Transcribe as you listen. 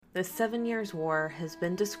The 7 Years' War has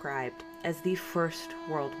been described as the First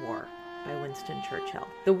World War by Winston Churchill.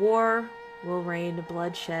 The war will rain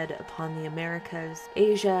bloodshed upon the Americas,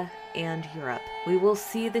 Asia, and Europe. We will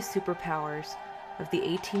see the superpowers of the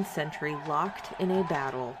 18th century locked in a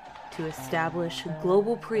battle to establish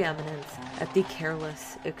global preeminence at the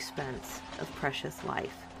careless expense of precious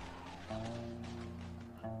life.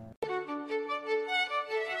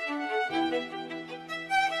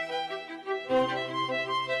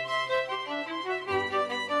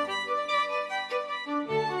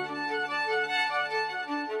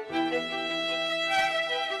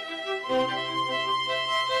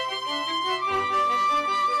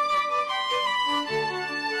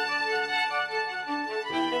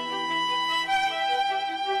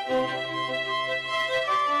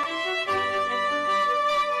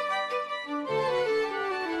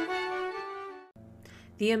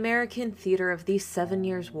 The American theater of the 7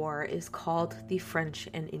 Years' War is called the French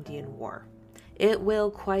and Indian War. It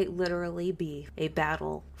will quite literally be a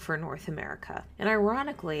battle for North America. And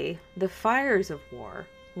ironically, the fires of war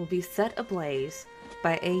will be set ablaze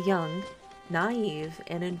by a young, naive,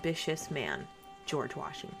 and ambitious man, George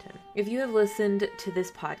Washington. If you have listened to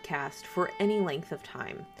this podcast for any length of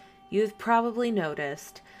time, you've probably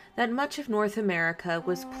noticed that much of North America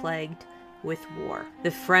was plagued with war. The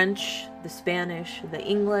French, the Spanish, the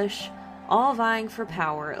English, all vying for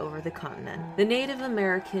power over the continent. The Native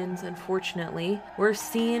Americans, unfortunately, were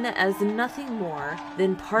seen as nothing more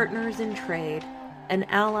than partners in trade and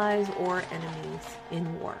allies or enemies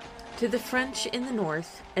in war. To the French in the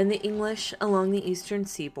north and the English along the eastern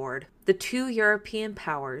seaboard, the two European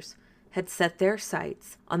powers had set their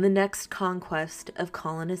sights on the next conquest of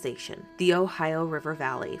colonization, the Ohio River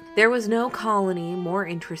Valley. There was no colony more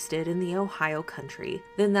interested in the Ohio country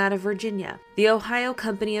than that of Virginia. The Ohio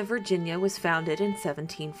Company of Virginia was founded in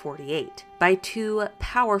 1748 by two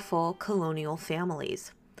powerful colonial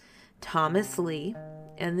families, Thomas Lee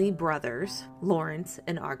and the brothers, Lawrence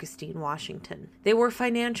and Augustine Washington. They were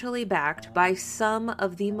financially backed by some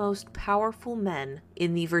of the most powerful men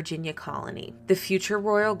in the Virginia colony: the future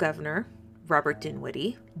royal governor, Robert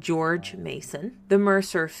Dinwiddie, George Mason, the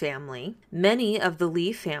Mercer family, many of the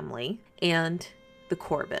Lee family, and the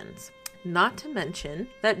Corbins. Not to mention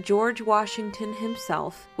that George Washington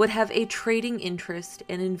himself would have a trading interest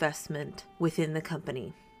and investment within the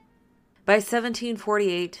company. By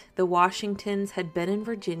 1748, the Washingtons had been in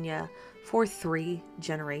Virginia for 3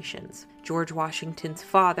 generations. George Washington's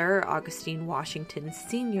father, Augustine Washington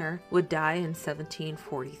Sr., would die in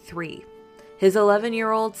 1743. His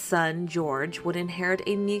 11-year-old son, George, would inherit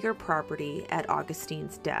a meager property at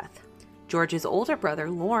Augustine's death. George's older brother,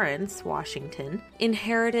 Lawrence Washington,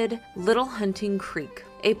 inherited Little Hunting Creek,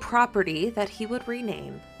 a property that he would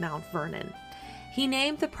rename Mount Vernon. He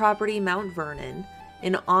named the property Mount Vernon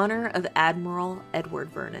in honor of Admiral Edward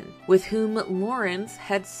Vernon, with whom Lawrence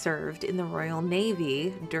had served in the Royal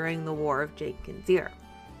Navy during the War of Jenkins' Ear.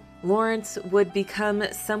 Lawrence would become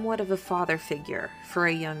somewhat of a father figure for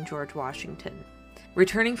a young George Washington.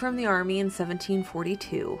 Returning from the Army in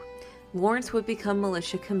 1742, Lawrence would become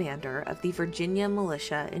militia commander of the Virginia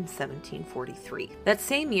Militia in 1743. That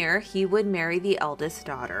same year, he would marry the eldest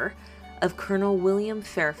daughter of Colonel William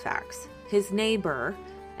Fairfax, his neighbor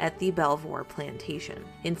at the Belvoir Plantation.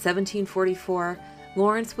 In 1744,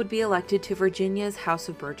 Lawrence would be elected to Virginia's House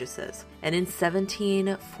of Burgesses, and in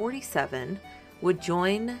 1747 would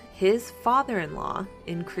join his father-in-law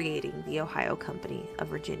in creating the Ohio Company of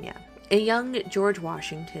Virginia. A young George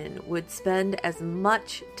Washington would spend as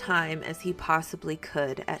much time as he possibly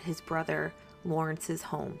could at his brother Lawrence's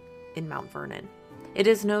home in Mount Vernon. It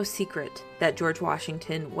is no secret that George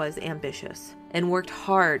Washington was ambitious and worked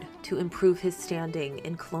hard to improve his standing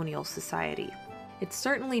in colonial society. It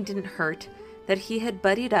certainly didn't hurt that he had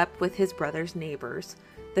buddied up with his brother's neighbors,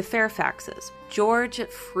 the Fairfaxes. George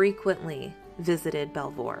frequently visited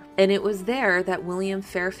Belvoir, and it was there that William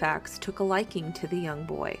Fairfax took a liking to the young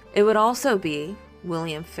boy. It would also be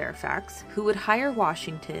William Fairfax who would hire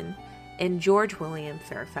Washington and George William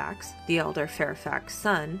Fairfax, the elder Fairfax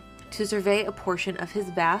son, to survey a portion of his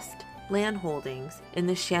vast land holdings in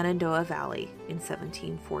the Shenandoah Valley in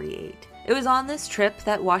 1748. It was on this trip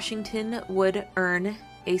that Washington would earn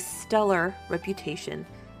a stellar reputation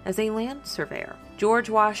as a land surveyor. George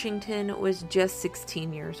Washington was just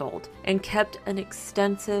 16 years old and kept an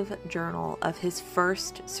extensive journal of his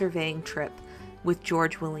first surveying trip with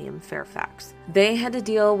George William Fairfax. They had to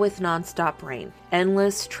deal with nonstop rain,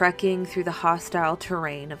 endless trekking through the hostile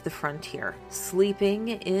terrain of the frontier, sleeping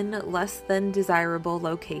in less than desirable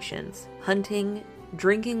locations, hunting,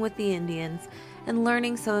 drinking with the Indians, and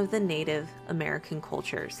learning some of the Native American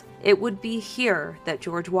cultures. It would be here that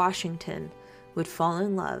George Washington would fall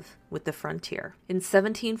in love with the frontier. In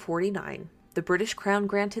 1749, the British Crown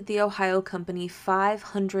granted the Ohio Company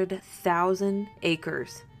 500,000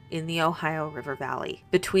 acres in the Ohio River Valley,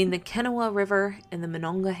 between the Kanawha River and the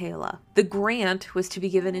Monongahela. The grant was to be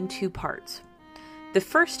given in two parts. The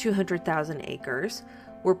first 200,000 acres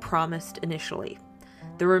were promised initially.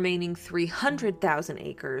 The remaining 300,000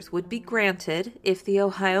 acres would be granted if the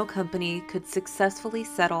Ohio Company could successfully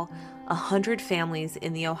settle 100 families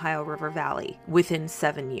in the Ohio River Valley within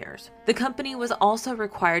 7 years. The company was also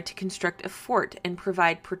required to construct a fort and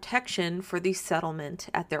provide protection for the settlement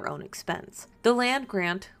at their own expense. The land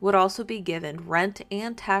grant would also be given rent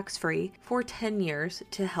and tax-free for 10 years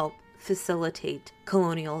to help facilitate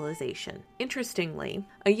colonialization. Interestingly,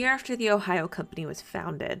 a year after the Ohio Company was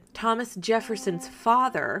founded, Thomas Jefferson's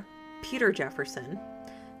father, Peter Jefferson,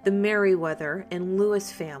 the Meriwether and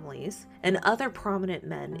Lewis families, and other prominent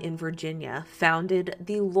men in Virginia founded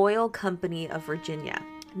the Loyal Company of Virginia.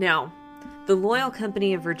 Now, the Loyal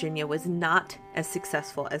Company of Virginia was not as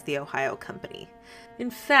successful as the Ohio Company. In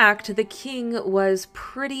fact, the king was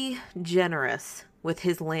pretty generous with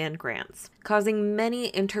his land grants, causing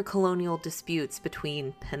many intercolonial disputes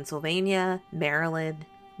between Pennsylvania, Maryland,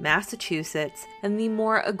 Massachusetts, and the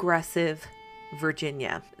more aggressive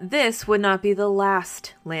Virginia. This would not be the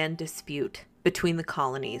last land dispute between the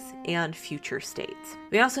colonies and future states.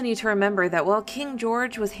 We also need to remember that while King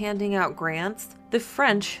George was handing out grants, the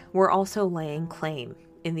French were also laying claim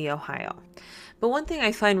in the Ohio. But one thing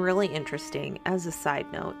I find really interesting, as a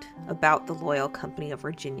side note, about the Loyal Company of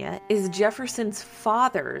Virginia is Jefferson's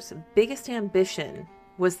father's biggest ambition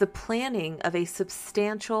was the planning of a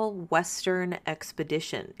substantial Western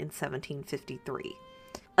expedition in 1753.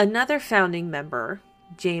 Another founding member,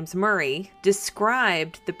 James Murray,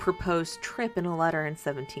 described the proposed trip in a letter in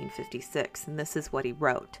 1756, and this is what he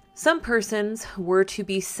wrote. Some persons were to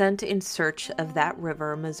be sent in search of that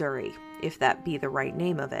river, Missouri, if that be the right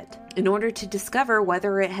name of it, in order to discover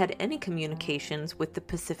whether it had any communications with the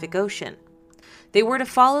Pacific Ocean. They were to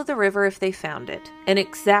follow the river if they found it, and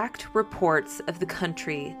exact reports of the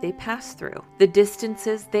country they passed through, the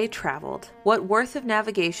distances they traveled, what worth of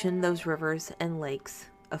navigation those rivers and lakes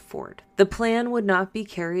afford. The plan would not be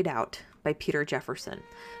carried out by Peter Jefferson,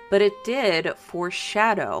 but it did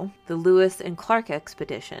foreshadow the Lewis and Clark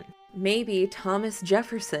expedition. Maybe Thomas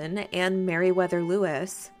Jefferson and Meriwether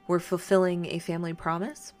Lewis were fulfilling a family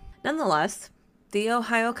promise? Nonetheless, the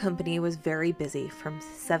Ohio Company was very busy from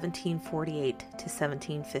 1748 to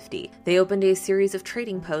 1750. They opened a series of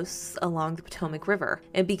trading posts along the Potomac River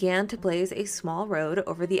and began to blaze a small road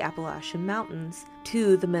over the Appalachian Mountains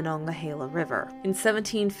to the Monongahela River. In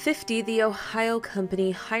 1750, the Ohio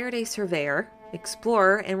Company hired a surveyor,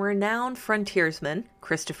 explorer, and renowned frontiersman,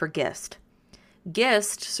 Christopher Gist.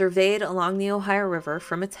 Gist surveyed along the Ohio River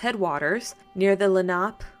from its headwaters near the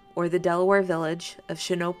Lenape or the Delaware village of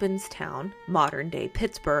Shinopenstown, modern-day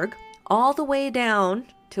Pittsburgh, all the way down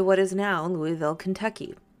to what is now Louisville,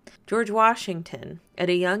 Kentucky. George Washington, at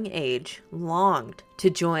a young age, longed to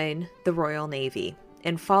join the Royal Navy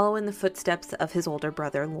and follow in the footsteps of his older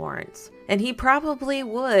brother Lawrence. And he probably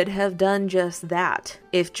would have done just that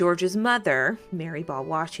if George's mother, Mary Ball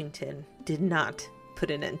Washington, did not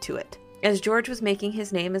put an end to it. As George was making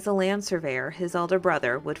his name as a land surveyor, his elder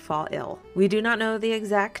brother would fall ill. We do not know the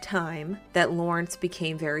exact time that Lawrence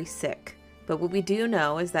became very sick, but what we do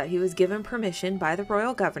know is that he was given permission by the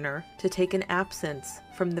royal governor to take an absence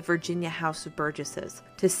from the Virginia House of Burgesses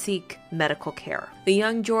to seek medical care. The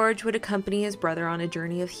young George would accompany his brother on a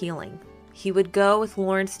journey of healing. He would go with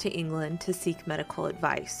Lawrence to England to seek medical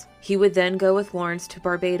advice. He would then go with Lawrence to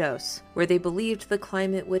Barbados, where they believed the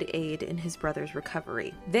climate would aid in his brother's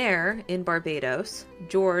recovery. There, in Barbados,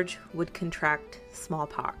 George would contract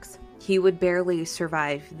smallpox. He would barely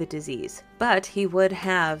survive the disease, but he would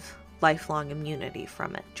have lifelong immunity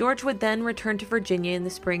from it. George would then return to Virginia in the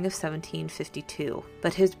spring of 1752,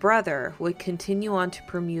 but his brother would continue on to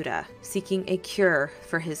Bermuda, seeking a cure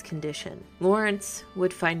for his condition. Lawrence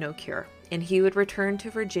would find no cure, and he would return to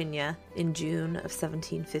Virginia in June of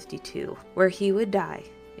 1752, where he would die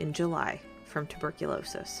in July from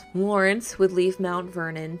tuberculosis. Lawrence would leave Mount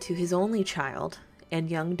Vernon to his only child and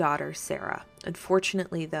young daughter, Sarah.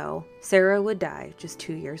 Unfortunately, though, Sarah would die just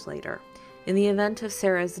 2 years later. In the event of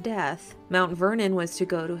Sarah's death, Mount Vernon was to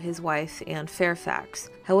go to his wife, Anne Fairfax.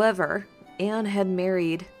 However, Anne had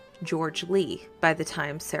married George Lee by the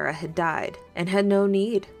time Sarah had died and had no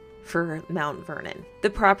need for Mount Vernon. The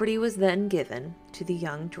property was then given to the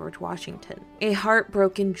young George Washington. A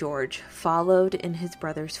heartbroken George followed in his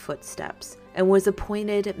brother's footsteps and was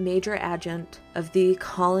appointed Major Adjutant of the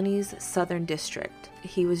colony's southern district.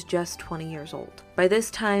 He was just 20 years old. By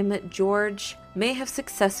this time, George may have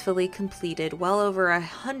successfully completed well over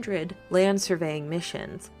 100 land surveying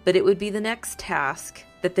missions, but it would be the next task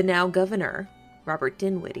that the now governor, Robert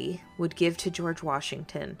Dinwiddie, would give to George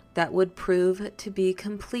Washington that would prove to be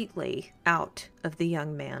completely out of the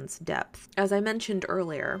young man's depth. As I mentioned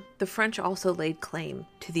earlier, the French also laid claim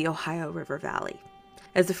to the Ohio River Valley.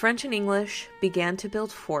 As the French and English began to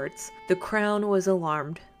build forts, the Crown was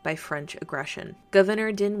alarmed by French aggression.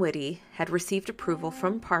 Governor Dinwiddie had received approval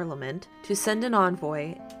from Parliament to send an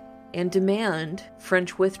envoy and demand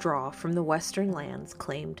French withdrawal from the western lands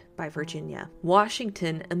claimed by Virginia.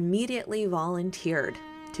 Washington immediately volunteered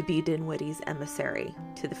to be Dinwiddie's emissary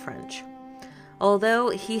to the French. Although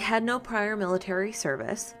he had no prior military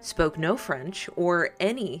service, spoke no French or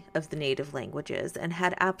any of the native languages, and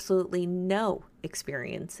had absolutely no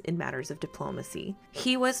experience in matters of diplomacy,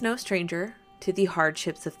 he was no stranger to the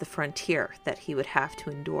hardships of the frontier that he would have to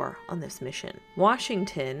endure on this mission.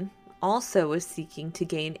 Washington also was seeking to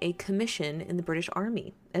gain a commission in the British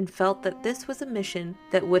Army and felt that this was a mission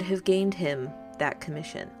that would have gained him that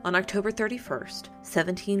commission. On October 31st,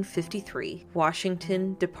 1753,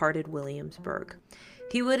 Washington departed Williamsburg.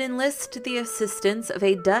 He would enlist the assistance of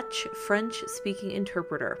a Dutch French-speaking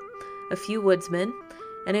interpreter, a few woodsmen,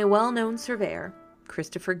 and a well-known surveyor,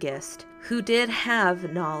 Christopher Gist, who did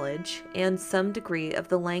have knowledge and some degree of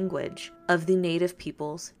the language of the native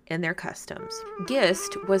peoples and their customs.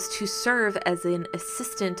 Gist was to serve as an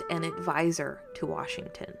assistant and advisor to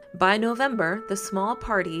Washington. By November, the small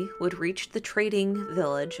party would reach the trading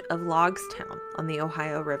village of Logstown on the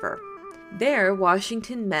Ohio River. There,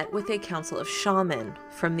 Washington met with a council of shaman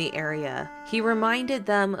from the area. He reminded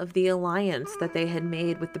them of the alliance that they had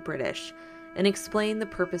made with the British and explained the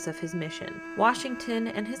purpose of his mission. Washington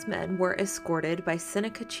and his men were escorted by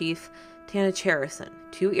Seneca chief Tanacharison,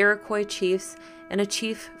 2 Iroquois chiefs, and a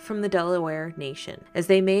chief from the Delaware Nation, as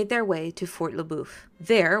they made their way to Fort Le Boeuf.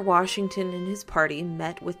 There, Washington and his party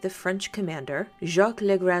met with the French commander, Jacques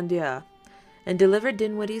Le Grandier, and delivered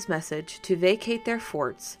Dinwiddie's message to vacate their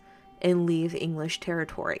forts and leave English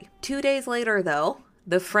territory. 2 days later, though,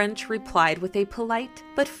 the French replied with a polite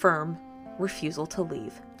but firm refusal to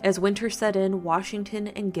leave. As winter set in, Washington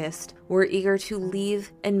and Gist were eager to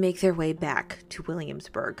leave and make their way back to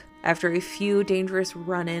Williamsburg. After a few dangerous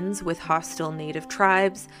run-ins with hostile native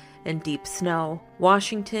tribes and deep snow,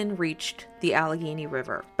 Washington reached the Allegheny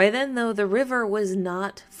River. By then, though, the river was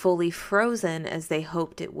not fully frozen as they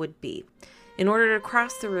hoped it would be. In order to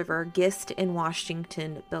cross the river, Gist and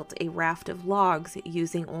Washington built a raft of logs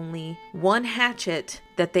using only one hatchet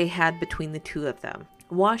that they had between the two of them.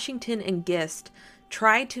 Washington and Gist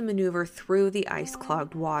tried to maneuver through the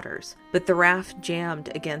ice-clogged waters, but the raft jammed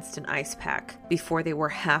against an ice pack before they were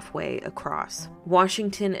halfway across.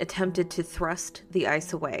 Washington attempted to thrust the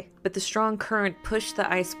ice away, but the strong current pushed the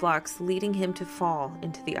ice blocks, leading him to fall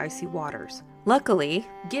into the icy waters. Luckily,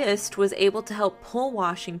 Gist was able to help pull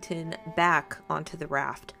Washington back onto the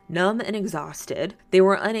raft. Numb and exhausted, they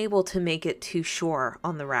were unable to make it to shore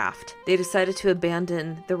on the raft. They decided to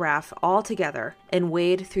abandon the raft altogether and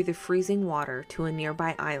wade through the freezing water to a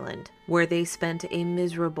nearby island, where they spent a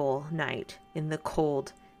miserable night in the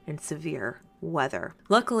cold and severe weather.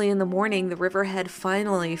 Luckily, in the morning, the river had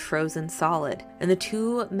finally frozen solid, and the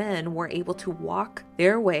two men were able to walk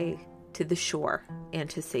their way to the shore and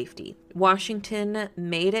to safety. Washington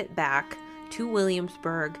made it back to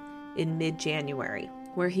Williamsburg in mid-January,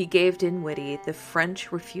 where he gave Dinwiddie the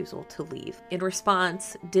French refusal to leave. In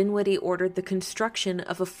response, Dinwiddie ordered the construction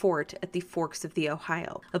of a fort at the forks of the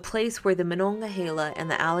Ohio, a place where the Monongahela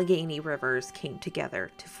and the Allegheny rivers came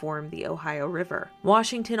together to form the Ohio River.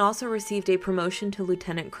 Washington also received a promotion to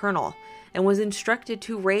lieutenant colonel and was instructed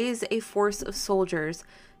to raise a force of soldiers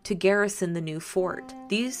to garrison the new fort.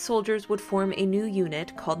 These soldiers would form a new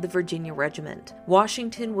unit called the Virginia Regiment.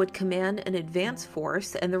 Washington would command an advance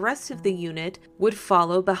force, and the rest of the unit would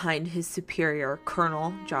follow behind his superior,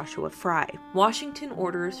 Colonel Joshua Fry. Washington's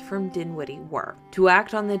orders from Dinwiddie were to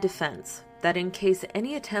act on the defense, that in case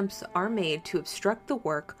any attempts are made to obstruct the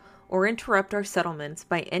work or interrupt our settlements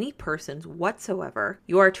by any persons whatsoever,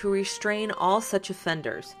 you are to restrain all such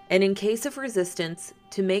offenders, and in case of resistance,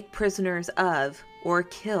 to make prisoners of or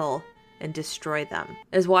kill and destroy them.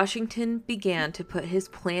 As Washington began to put his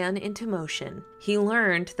plan into motion, he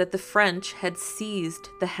learned that the French had seized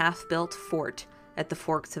the half-built fort at the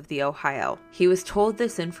forks of the Ohio. He was told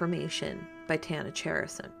this information by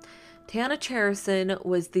Tanacharison. Tanacharison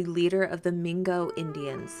was the leader of the Mingo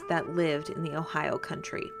Indians that lived in the Ohio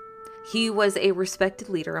country. He was a respected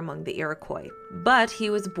leader among the Iroquois, but he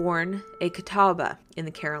was born a Catawba in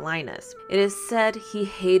the Carolinas. It is said he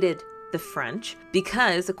hated the French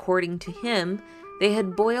because, according to him, they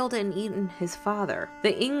had boiled and eaten his father.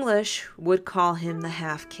 The English would call him the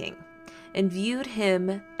Half-King and viewed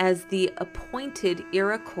him as the appointed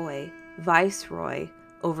Iroquois viceroy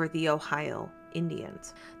over the Ohio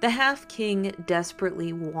Indians. The Half-King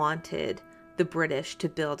desperately wanted the British to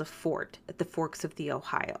build a fort at the forks of the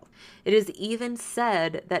Ohio. It is even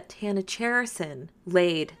said that Tanacharison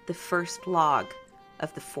laid the first log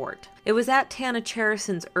of the fort. It was at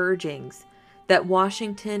Tanacharison's urgings that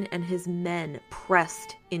Washington and his men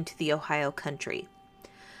pressed into the Ohio country.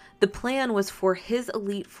 The plan was for his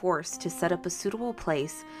elite force to set up a suitable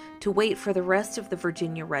place to wait for the rest of the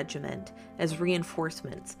Virginia regiment as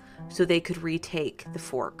reinforcements so they could retake the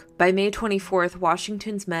fork. By May 24th,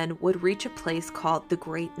 Washington's men would reach a place called the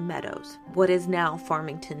Great Meadows, what is now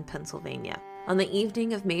Farmington, Pennsylvania. On the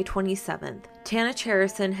evening of May 27th,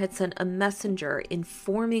 Tanacharison had sent a messenger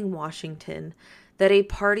informing Washington that a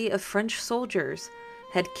party of French soldiers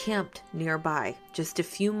had camped nearby, just a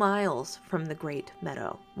few miles from the Great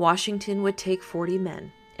Meadow. Washington would take 40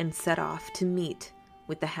 men and set off to meet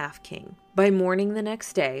with the Half-King. By morning the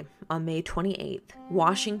next day, on May 28th,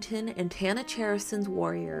 Washington and Tanacharison's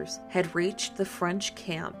warriors had reached the French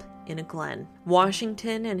camp in a glen.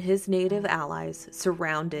 Washington and his native allies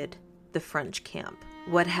surrounded the French camp.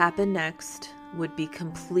 What happened next would be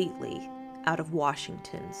completely out of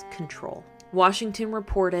Washington's control. Washington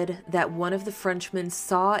reported that one of the Frenchmen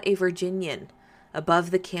saw a Virginian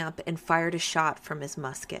above the camp and fired a shot from his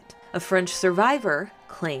musket. A French survivor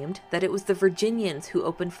claimed that it was the Virginians who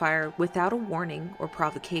opened fire without a warning or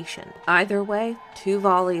provocation. Either way, 2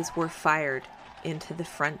 volleys were fired into the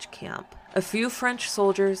French camp. A few French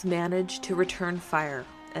soldiers managed to return fire,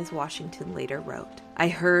 as Washington later wrote. "I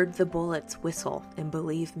heard the bullets whistle, and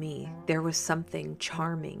believe me, there was something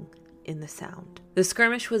charming in the sound." The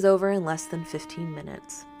skirmish was over in less than 15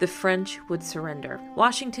 minutes. The French would surrender.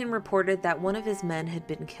 Washington reported that one of his men had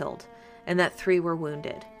been killed and that 3 were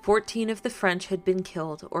wounded. 14 of the French had been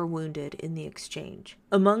killed or wounded in the exchange.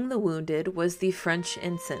 Among the wounded was the French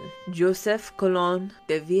ensign, Joseph Colon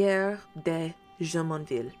de Vierre de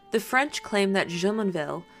Jumonville. The French claimed that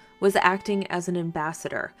Jumonville was acting as an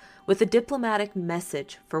ambassador with a diplomatic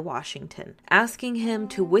message for Washington, asking him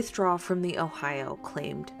to withdraw from the Ohio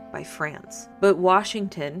claimed by France. But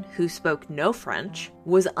Washington, who spoke no French,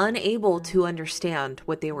 was unable to understand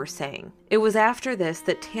what they were saying. It was after this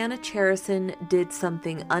that Tanacharison did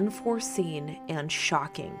something unforeseen and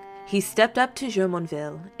shocking. He stepped up to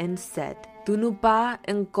Jumonville and said, "Tu n'es pas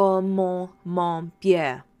encore mort, mon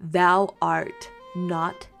Pierre. Thou art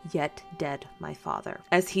not yet dead, my father,"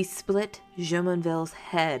 as he split Jumonville's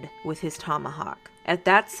head with his tomahawk. At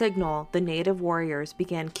that signal, the native warriors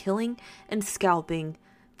began killing and scalping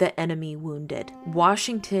the enemy wounded.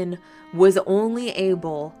 Washington was only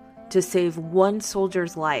able to save 1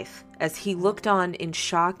 soldier's life as he looked on in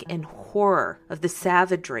shock and horror of the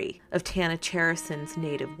savagery of Tanacharison's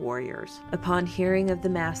native warriors. Upon hearing of the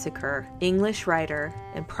massacre, English writer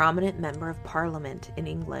and prominent member of Parliament in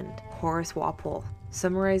England, Horace Walpole,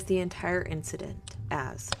 summarized the entire incident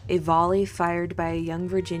as, "A volley fired by a young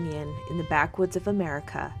Virginian in the backwoods of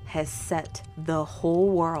America has set the whole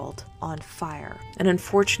world on fire." And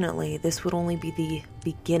unfortunately, this would only be the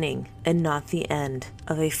beginning and not the end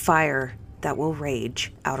of a fire that will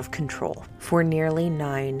rage out of control for nearly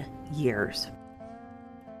 9 years.